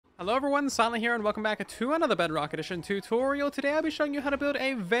Hello everyone, Silent here and welcome back to another Bedrock Edition tutorial. Today I'll be showing you how to build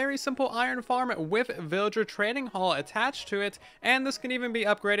a very simple iron farm with villager trading hall attached to it, and this can even be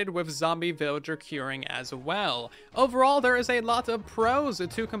upgraded with zombie villager curing as well. Overall, there is a lot of pros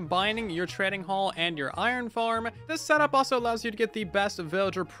to combining your trading hall and your iron farm. This setup also allows you to get the best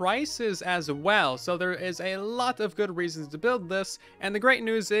villager prices as well, so there is a lot of good reasons to build this, and the great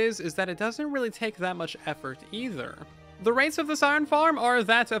news is that it doesn't really take that much effort either. The rates of this iron farm are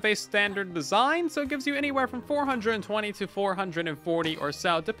that of a standard design, so it gives you anywhere from 420 to 440 or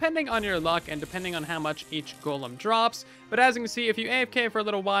so, depending on your luck and depending on how much each golem drops. But as you can see, if you AFK for a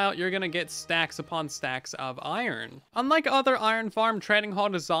little while, you're gonna get stacks upon stacks of iron. Unlike other iron farm trading hall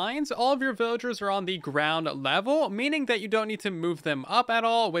designs, all of your villagers are on the ground level, meaning that you don't need to move them up at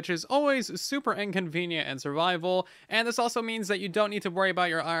all, which is always super inconvenient in survival. And this also means that you don't need to worry about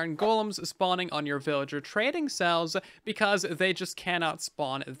your iron golems spawning on your villager trading cells, because they just cannot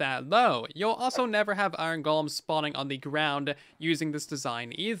spawn that low. You'll also never have iron golems spawning on the ground using this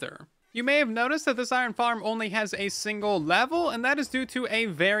design either. You may have noticed that this iron farm only has a single level, and that is due to a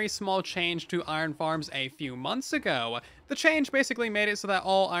very small change to iron farms a few months ago. The change basically made it so that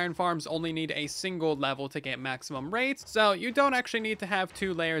all iron farms only need a single level to get maximum rates, so you don't actually need to have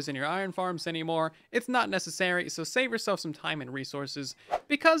 2 layers in your iron farms anymore. It's not necessary, so save yourself some time and resources.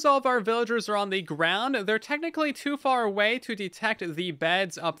 Because all of our villagers are on the ground, they're technically too far away to detect the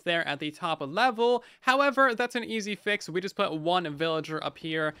beds up there at the top level. However, that's an easy fix. We just put 1 villager up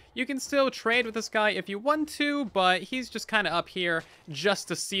here. You can still trade with this guy if you want to, but he's just kind of up here just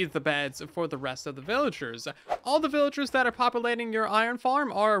to see the beds for the rest of the villagers. All the villagers that are populating your iron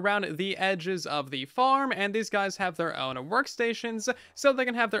farm are around the edges of the farm, and these guys have their own workstations, so they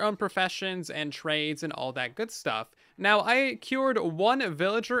can have their own professions and trades and all that good stuff. Now, I cured 1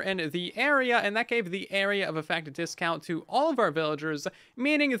 villager in the area, and that gave the area of effect discount to all of our villagers,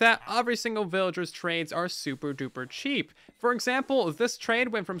 meaning that every single villager's trades are super duper cheap. For example, this trade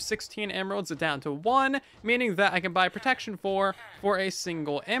went from 16 emeralds down to 1, meaning that I can buy protection for a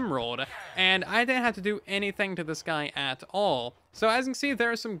single emerald, and I didn't have to do anything to this guy at all. So as you can see,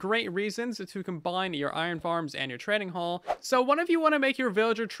 there are some great reasons to combine your iron farms and your trading hall. So what if you want to make your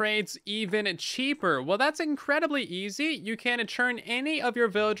villager trades even cheaper? Well, that's incredibly easy. You can turn any of your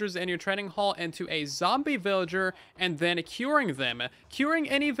villagers in your trading hall into a zombie villager and then curing them. Curing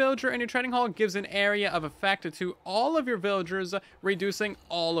any villager in your trading hall gives an area of effect to all of your villagers, reducing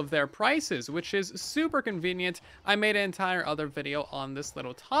all of their prices, which is super convenient. I made an entire other video on this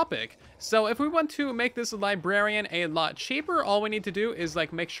little topic. So if we want to make this librarian a lot cheaper, all we need to do is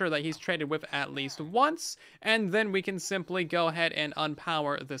make sure that he's traded with at least once, and then we can simply go ahead and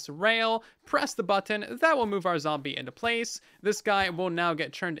unpower this rail, press the button, that will move our zombie into place. This guy will now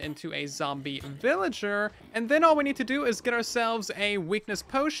get turned into a zombie villager, and then all we need to do is get ourselves a weakness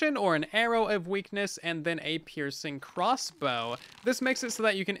potion or an arrow of weakness, and then a piercing crossbow. This makes it so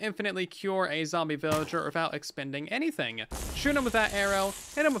that you can infinitely cure a zombie villager without expending anything. Shoot him with that arrow,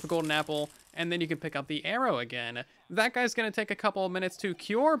 hit him with a golden apple, and then you can pick up the arrow again. That guy's going to take a couple of minutes to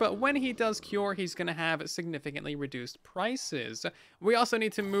cure, but when he does cure, he's going to have significantly reduced prices. We also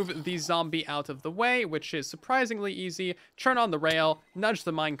need to move the zombie out of the way, which is surprisingly easy. Turn on the rail, nudge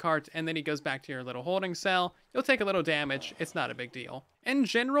the minecart, and then he goes back to your little holding cell. You'll take a little damage. It's not a big deal. In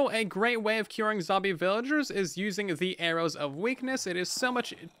general, a great way of curing zombie villagers is using the arrows of weakness. It is so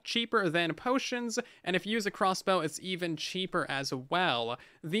much cheaper than potions, and if you use a crossbow, it's even cheaper as well.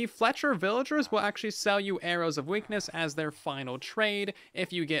 The Fletcher villagers will actually sell you arrows of weakness as their final trade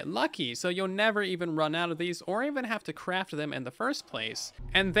if you get lucky, so you'll never even run out of these or even have to craft them in the first place.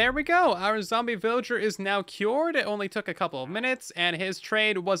 And there we go, our zombie villager is now cured. It only took a couple of minutes, and his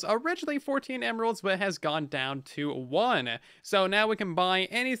trade was originally 14 emeralds, but has gone down to 1. So now we can buy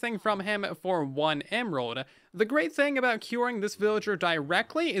anything from him for 1 emerald. The great thing about curing this villager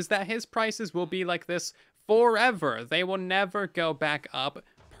directly is that his prices will be like this forever. They will never go back up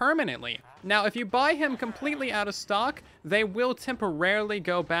permanently. Now, if you buy him completely out of stock, they will temporarily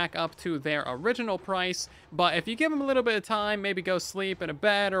go back up to their original price, but if you give him a little bit of time, maybe go sleep in a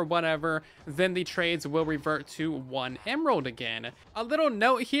bed or whatever, then the trades will revert to 1 emerald again. A little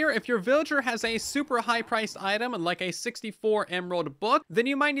note here, if your villager has a super high priced item like a 64 emerald book, then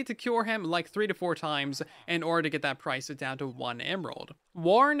you might need to cure him like 3 to 4 times in order to get that price down to 1 emerald.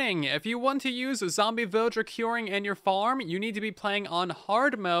 Warning, if you want to use zombie villager curing in your farm, you need to be playing on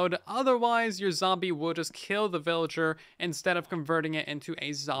hard mode, otherwise otherwise your zombie will just kill the villager instead of converting it into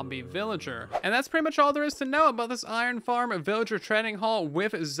a zombie villager. And that's pretty much all there is to know about this iron farm villager trading hall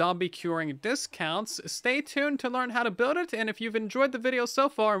with zombie curing discounts. Stay tuned to learn how to build it, and if you've enjoyed the video so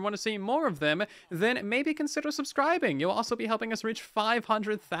far and want to see more of them, then maybe consider subscribing. You'll also be helping us reach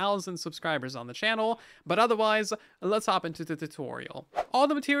 500,000 subscribers on the channel. But otherwise, let's hop into the tutorial. All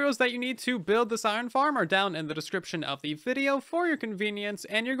the materials that you need to build this iron farm are down in the description of the video for your convenience,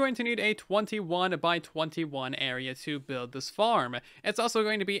 and you're going to need a 21 by 21 area to build this farm. It's also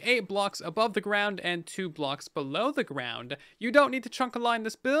going to be 8 blocks above the ground and 2 blocks below the ground. You don't need to chunk align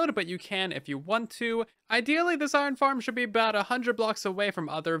this build, but you can if you want to. Ideally, this iron farm should be about 100 blocks away from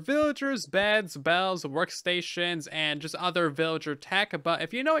other villagers, beds, bells, workstations, and just other villager tech, but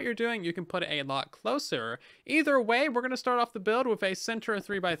if you know what you're doing, you can put it a lot closer. Either way, we're going to start off the build with a center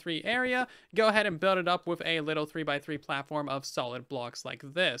 3x3 area. Go ahead and build it up with a little 3x3 platform of solid blocks like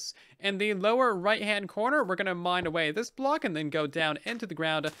this. In the lower right-hand corner, we're going to mine away this block and then go down into the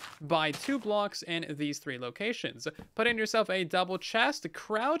ground by 2 blocks in these 3 locations. Put in yourself a double chest,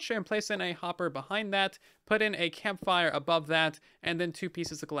 crouch, and place in a hopper behind that. Put in a campfire above that, and then 2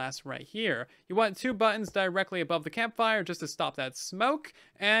 pieces of glass right here. You want 2 buttons directly above the campfire just to stop that smoke,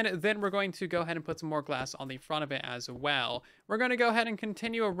 and then we're going to go ahead and put some more glass on the front of it as well. We're going to go ahead and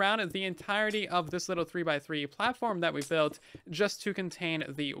continue around the entirety of this little 3x3 platform that we built just to contain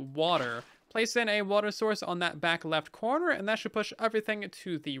the water. Place in a water source on that back left corner, and that should push everything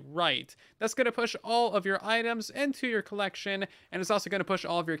to the right. That's going to push all of your items into your collection, and it's also going to push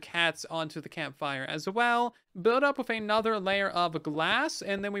all of your cats onto the campfire as well. Build up with another layer of glass,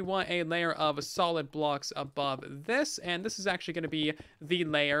 and then we want a layer of solid blocks above this, and this is actually going to be the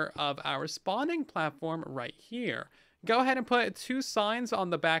layer of our spawning platform right here. Go ahead and put 2 signs on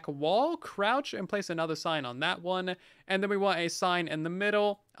the back wall, crouch, and place another sign on that one. And then we want a sign in the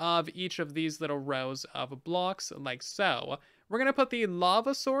middle of each of these little rows of blocks, like so. We're going to put the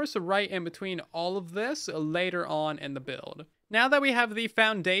lava source right in between all of this later on in the build. Now that we have the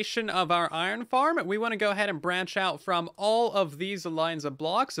foundation of our iron farm, we want to go ahead and branch out from all of these lines of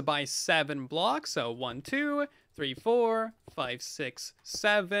blocks by 7 blocks. So 1, 2, 3, 4, 5, 6,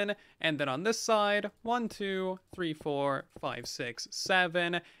 7, and then on this side, 1, 2, 3, 4, 5, 6,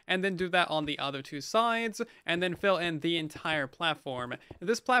 7, and then do that on the other 2 sides, and then fill in the entire platform.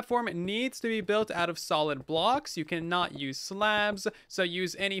 This platform needs to be built out of solid blocks. You cannot use slabs, so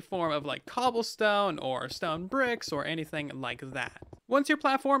use any form of like cobblestone or stone bricks or anything like that. Once your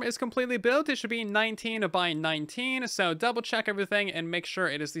platform is completely built, it should be 19 by 19, so double check everything and make sure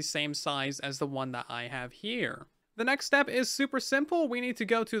it is the same size as the one that I have here. The next step is super simple. We need to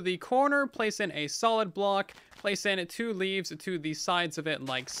go to the corner, place in a solid block, place in 2 leaves to the sides of it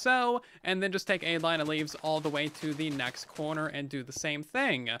like so, and then just take a line of leaves all the way to the next corner and do the same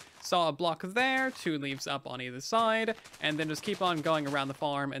thing. Solid block there, 2 leaves up on either side, and then just keep on going around the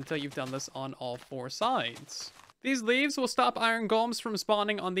farm until you've done this on all 4 sides. These leaves will stop iron golems from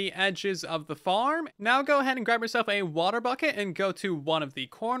spawning on the edges of the farm. Now go ahead and grab yourself a water bucket and go to one of the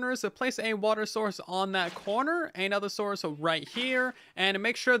corners. Place a water source on that corner, another source right here, and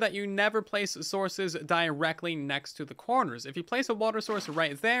make sure that you never place sources directly next to the corners. If you place a water source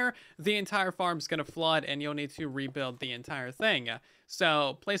right there, the entire farm is going to flood and you'll need to rebuild the entire thing.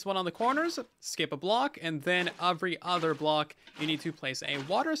 So place one on the corners, skip a block, and then every other block you need to place a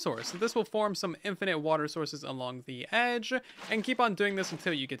water source. So this will form some infinite water sources along the edge, and keep on doing this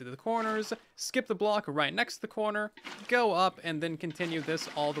until you get to the corners. Skip the block right next to the corner, go up, and then continue this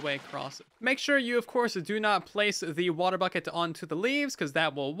all the way across. Make sure you, of course, do not place the water bucket onto the leaves, because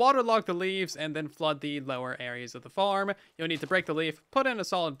that will waterlog the leaves and then flood the lower areas of the farm. You'll need to break the leaf, put in a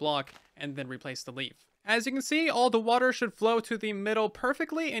solid block, and then replace the leaf. As you can see, all the water should flow to the middle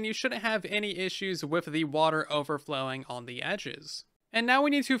perfectly, and you shouldn't have any issues with the water overflowing on the edges. And now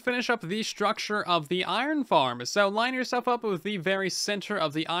we need to finish up the structure of the iron farm. So line yourself up with the very center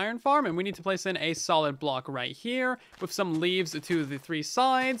of the iron farm, and we need to place in a solid block right here with some leaves to the 3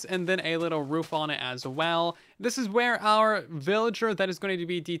 sides and then a little roof on it as well. This is where our villager that is going to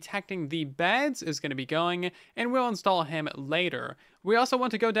be detecting the beds is going to be going, and we'll install him later. We also want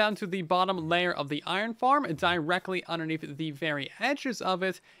to go down to the bottom layer of the iron farm directly underneath the very edges of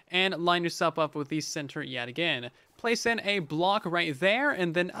it and line yourself up with the center yet again. Place in a block right there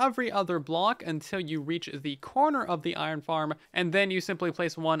and then every other block until you reach the corner of the iron farm, and then you simply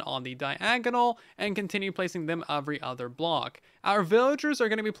place one on the diagonal and continue placing them every other block. Our villagers are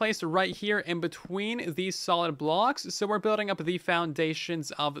going to be placed right here in between these solid blocks, so we're building up the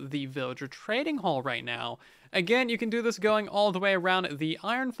foundations of the villager trading hall right now. Again, you can do this going all the way around the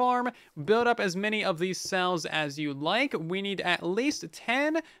iron farm, build up as many of these cells as you like. We need at least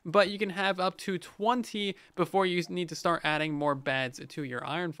 10, but you can have up to 20 before you need to start adding more beds to your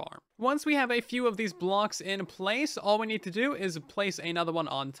iron farm. Once we have a few of these blocks in place, all we need to do is place another one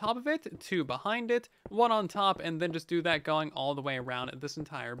on top of it, 2 behind it, 1 on top, and then just do that going all the way around this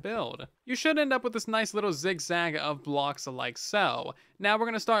entire build. You should end up with this nice little zigzag of blocks like so. Now we're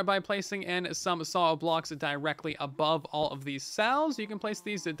going to start by placing in some solid blocks directly above all of these cells. You can place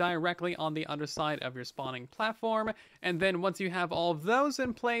these directly on the underside of your spawning platform, and then once you have all of those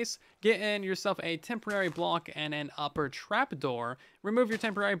in place, get in yourself a temporary block and an upper trapdoor. Remove your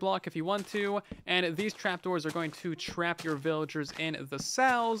temporary block if you want to, and these trapdoors are going to trap your villagers in the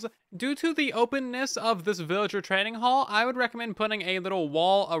cells. Due to the openness of this villager trading hall, I would recommend putting a little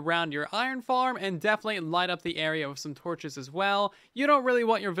wall around your iron farm and definitely light up the area with some torches as well. You don't really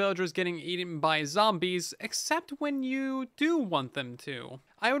want your villagers getting eaten by zombies, except when you do want them to.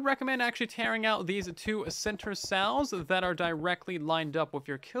 I would recommend actually tearing out these 2 center cells that are directly lined up with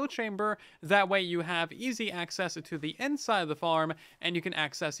your kill chamber. That way you have easy access to the inside of the farm and you can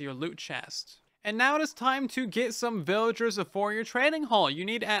access your loot chest. And now it is time to get some villagers for your trading hall. You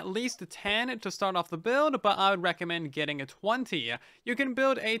need at least 10 to start off the build, but I would recommend getting 20. You can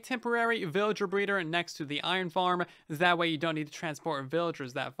build a temporary villager breeder next to the iron farm. That way you don't need to transport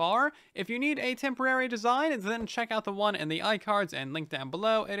villagers that far. If you need a temporary design, then check out the one in the iCards and link down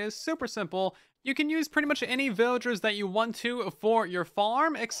below. It is super simple. You can use pretty much any villagers that you want to for your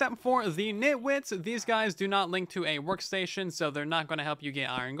farm, except for the nitwits. These guys do not link to a workstation, so they're not going to help you get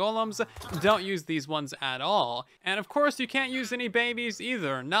iron golems. Don't use these ones at all. And of course, you can't use any babies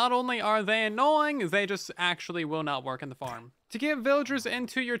either. Not only are they annoying, they just actually will not work in the farm. To get villagers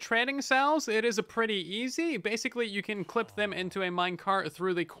into your trading cells, it is pretty easy. Basically, you can clip them into a minecart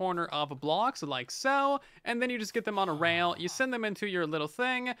through the corner of blocks like so, and then you just get them on a rail, you send them into your little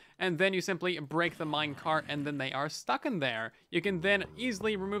thing, and then you simply break the minecart, and then they are stuck in there. You can then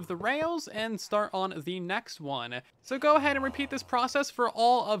easily remove the rails and start on the next one. So go ahead and repeat this process for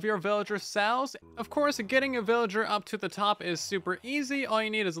all of your villager cells. Of course, getting a villager up to the top is super easy. All you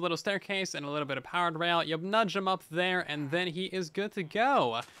need is a little staircase and a little bit of powered rail. You nudge him up there, and then he is good to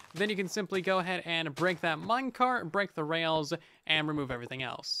go. Then you can simply go ahead and break that minecart, break the rails, and remove everything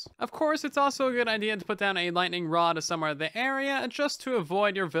else. Of course, it's also a good idea to put down a lightning rod somewhere in the area just to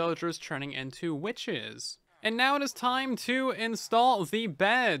avoid your villagers turning into witches. And now it is time to install the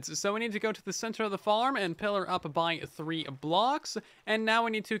beds. So we need to go to the center of the farm and pillar up by 3 blocks. And now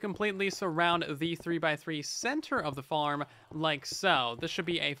we need to completely surround the 3x3 center of the farm like so. This should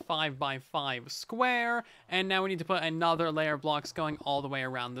be a 5x5 square. And now we need to put another layer of blocks going all the way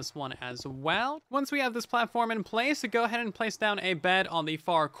around this one as well. Once we have this platform in place, go ahead and place down a bed on the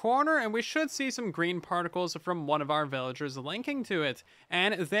far corner. And we should see some green particles from one of our villagers linking to it.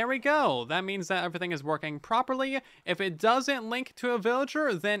 And there we go. That means that everything is working properly. If it doesn't link to a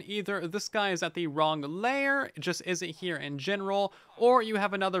villager, then either this guy is at the wrong layer, just isn't here in general, or you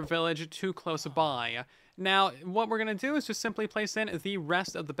have another village too close by. Now, what we're going to do is just simply place in the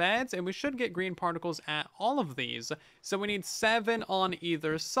rest of the beds, and we should get green particles at all of these. So we need 7 on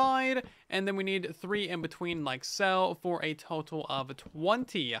either side, and then we need 3 in between like so, for a total of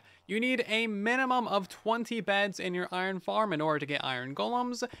 20. You need a minimum of 20 beds in your iron farm in order to get iron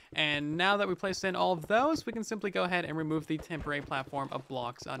golems, and now that we placed in all of those, we can simply go ahead and remove the temporary platform of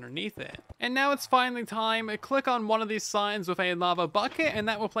blocks underneath it. And now it's finally time. Click on one of these signs with a lava bucket, and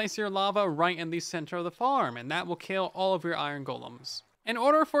that will place your lava right in the center of the farm, and that will kill all of your iron golems. In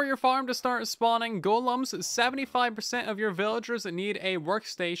order for your farm to start spawning golems, 75% of your villagers need a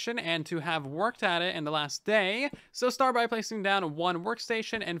workstation and to have worked at it in the last day. So start by placing down 1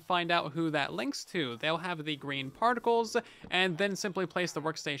 workstation and find out who that links to. They'll have the green particles, and then simply place the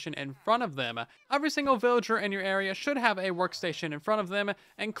workstation in front of them. Every single villager in your area should have a workstation in front of them,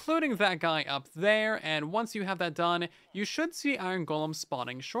 including that guy up there, and once you have that done, you should see iron golems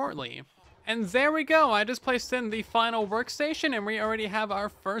spawning shortly. And there we go, I just placed in the final workstation and we already have our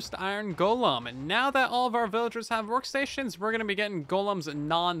first iron golem. And now that all of our villagers have workstations, we're going to be getting golems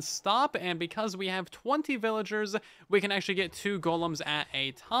non-stop. And because we have 20 villagers, we can actually get 2 golems at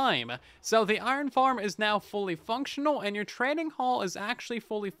a time. So the iron farm is now fully functional and your trading hall is actually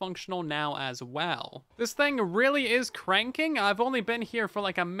fully functional now as well. This thing really is cranking. I've only been here for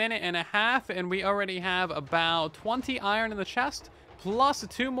like a minute and a half and we already have about 20 iron in the chest, plus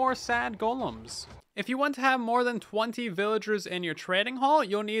 2 more sad golems. If you want to have more than 20 villagers in your trading hall,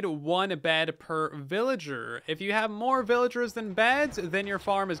 you'll need 1 bed per villager. If you have more villagers than beds, then your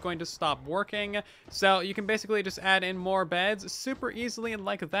farm is going to stop working. So you can basically just add in more beds super easily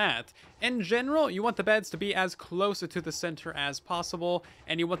like that. In general, you want the beds to be as close to the center as possible,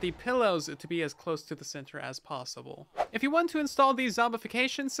 and you want the pillows to be as close to the center as possible. If you want to install the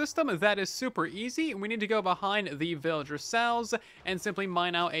zombification system, that is super easy. We need to go behind the villager cells and simply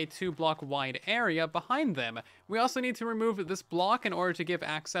mine out a 2-block wide area behind them. We also need to remove this block in order to give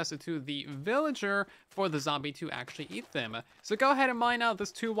access to the villager for the zombie to actually eat them. So go ahead and mine out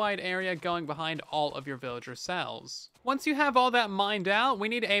this 2-wide area going behind all of your villager cells. Once you have all that mined out, we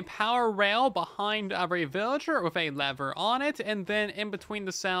need a power rail behind every villager with a lever on it, and then in between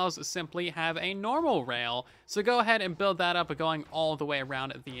the cells simply have a normal rail. So go ahead and build that up going all the way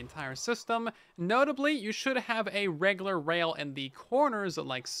around the entire system. Notably, you should have a regular rail in the corners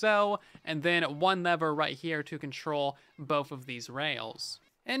like so, and then 1 lever right here to control both of these rails.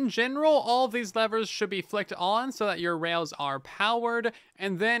 In general, all of these levers should be flicked on so that your rails are powered,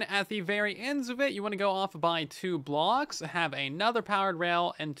 and then at the very ends of it, you want to go off by 2 blocks, have another powered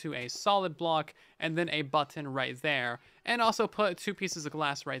rail into a solid block, and then a button right there. And also put 2 pieces of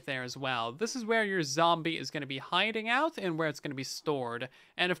glass right there as well. This is where your zombie is going to be hiding out and where it's going to be stored.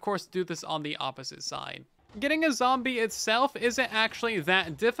 And of course, do this on the opposite side. Getting a zombie itself isn't actually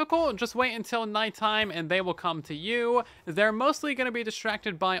that difficult. Just wait until nighttime and they will come to you. They're mostly going to be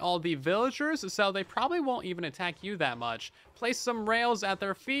distracted by all the villagers, so they probably won't even attack you that much. Place some rails at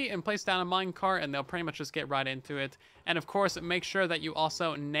their feet and place down a minecart and they'll pretty much just get right into it. And of course, make sure that you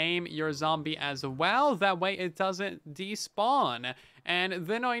also name your zombie as well. That way it doesn't despawn. And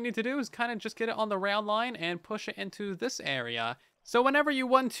then all you need to do is kind of just get it on the rail line and push it into this area. So whenever you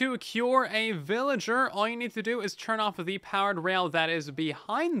want to cure a villager, all you need to do is turn off the powered rail that is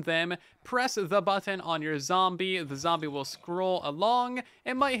behind them, press the button on your zombie, the zombie will scroll along.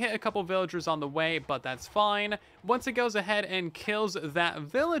 It might hit a couple villagers on the way, but that's fine. Once it goes ahead and kills that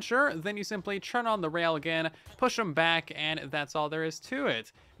villager, then you simply turn on the rail again, push them back, and that's all there is to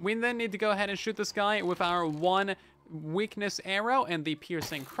it. We then need to go ahead and shoot this guy with our 1 weakness arrow and the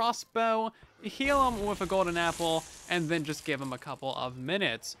piercing crossbow, heal him with a golden apple, and then just give him a couple of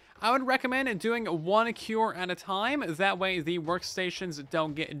minutes. I would recommend doing 1 cure at a time. That way the workstations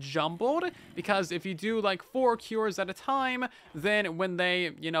don't get jumbled, because if you do like 4 cures at a time, then when they,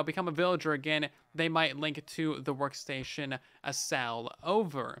 become a villager again, they might link to the workstation a cell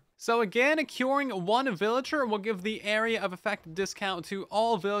over. So again, curing 1 villager will give the area of effect discount to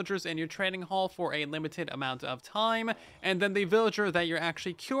all villagers in your trading hall for a limited amount of time, and then the villager that you're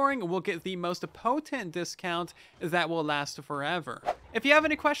actually curing will get the most potent discount that will last forever. If you have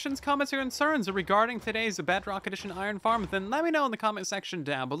any questions, comments, or concerns regarding today's Bedrock Edition Iron Farm, then let me know in the comment section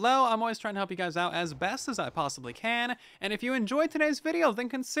down below. I'm always trying to help you guys out as best as I possibly can, and if you enjoyed today's video, then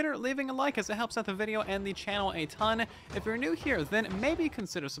consider leaving a like, as it helps out the video and the channel a ton. If you're new here, then maybe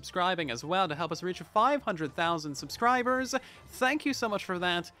consider subscribing as well to help us reach 500,000 subscribers. Thank you so much for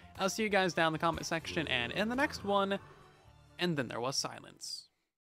that. I'll see you guys down in the comment section and in the next one. And then there was silence.